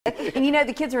And you know,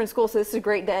 the kids are in school, so this is a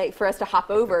great day for us to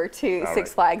hop over to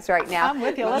Six Flags right now. I'm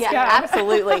with you. Let's go. go.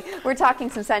 Absolutely. We're talking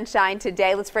some sunshine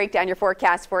today. Let's break down your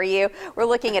forecast for you. We're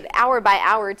looking at hour by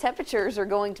hour. Temperatures are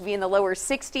going to be in the lower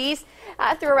 60s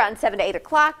through around 7 to 8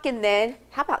 o'clock, and then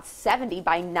how about 70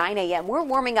 by 9 a.m. We're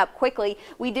warming up quickly.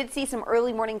 We did see some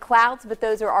early morning clouds, but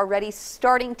those are already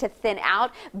starting to thin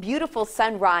out. Beautiful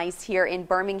sunrise here in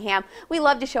Birmingham. We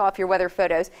love to show off your weather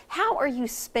photos. How are you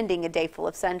spending a day full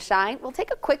of sunshine? We'll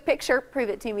take a quick picture, prove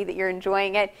it to me that you're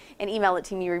enjoying it, and email it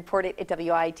to me, report it at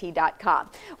WIT.com.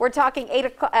 We're talking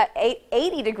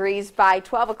 80 degrees by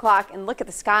 12 o'clock, and look at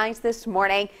the skies this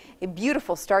morning. A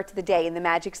beautiful start to the day in the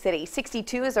Magic City.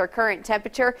 62 is our current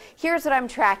temperature. Here's what I'm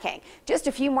tracking. Just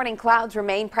a few morning clouds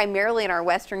remain primarily in our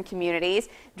western communities.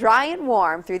 Dry and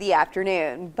warm through the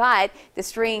afternoon, but the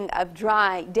string of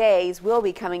dry days will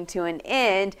be coming to an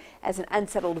end as an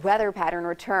unsettled weather pattern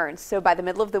returns. So by the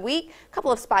middle of the week, a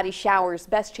couple of spotty showers.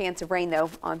 Best chance of rain, though,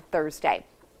 on Thursday.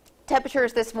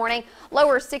 Temperatures this morning,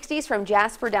 lower 60s from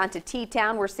Jasper down to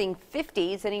T-Town. We're seeing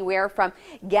 50s anywhere from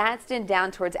Gadsden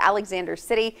down towards Alexander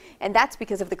City, and that's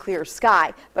because of the clear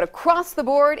sky. But across the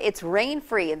board, it's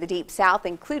rain-free in the deep south,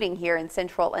 including here in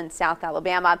central and south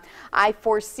Alabama. I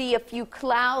foresee a few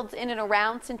clouds in and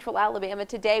around central Alabama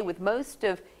today, with most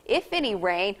of, if any,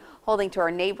 rain holding to our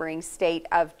neighboring state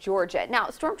of Georgia. Now,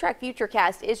 Storm Track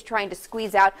Futurecast is trying to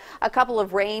squeeze out a couple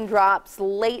of raindrops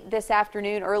late this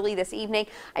afternoon, early this evening.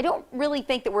 I don't really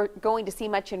think that we're going to see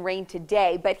much in rain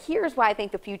today, but here's why I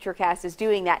think the Futurecast is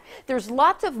doing that. There's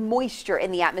lots of moisture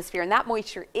in the atmosphere, and that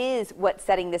moisture is what's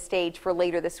setting the stage for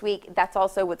later this week. That's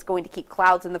also what's going to keep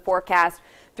clouds in the forecast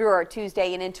through our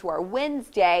Tuesday and into our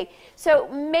Wednesday. So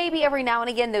maybe every now and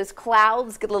again those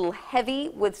clouds get a little heavy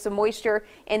with some moisture,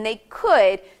 and they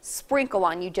could sprinkle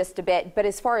on you just a bit. But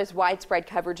as far as widespread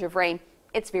coverage of rain,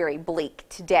 it's very bleak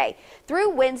today. Through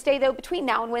Wednesday, though, between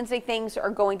now and Wednesday, things are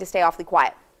going to stay awfully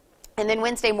quiet. And then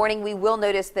Wednesday morning, we will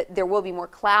notice that there will be more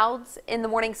clouds in the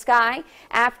morning sky.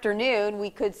 Afternoon, we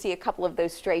could see a couple of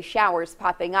those stray showers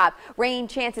popping up. Rain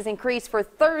chances increase for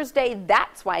Thursday.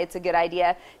 That's why it's a good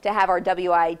idea to have our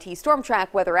WIT Storm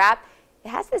Track weather app. It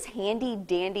has this handy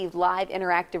dandy live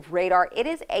interactive radar. It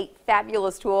is a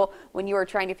fabulous tool when you are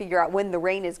trying to figure out when the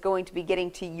rain is going to be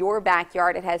getting to your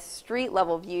backyard. It has street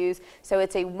level views, so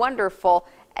it's a wonderful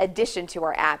addition to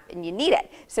our app, and you need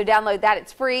it. So download that,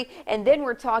 it's free. And then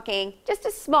we're talking just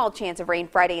a small chance of rain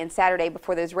Friday and Saturday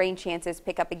before those rain chances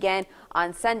pick up again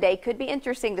on Sunday. Could be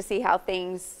interesting to see how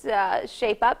things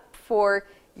shape up for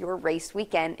your race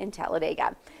weekend in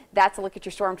Talladega. That's a look at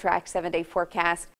your Storm Track 7-day forecast.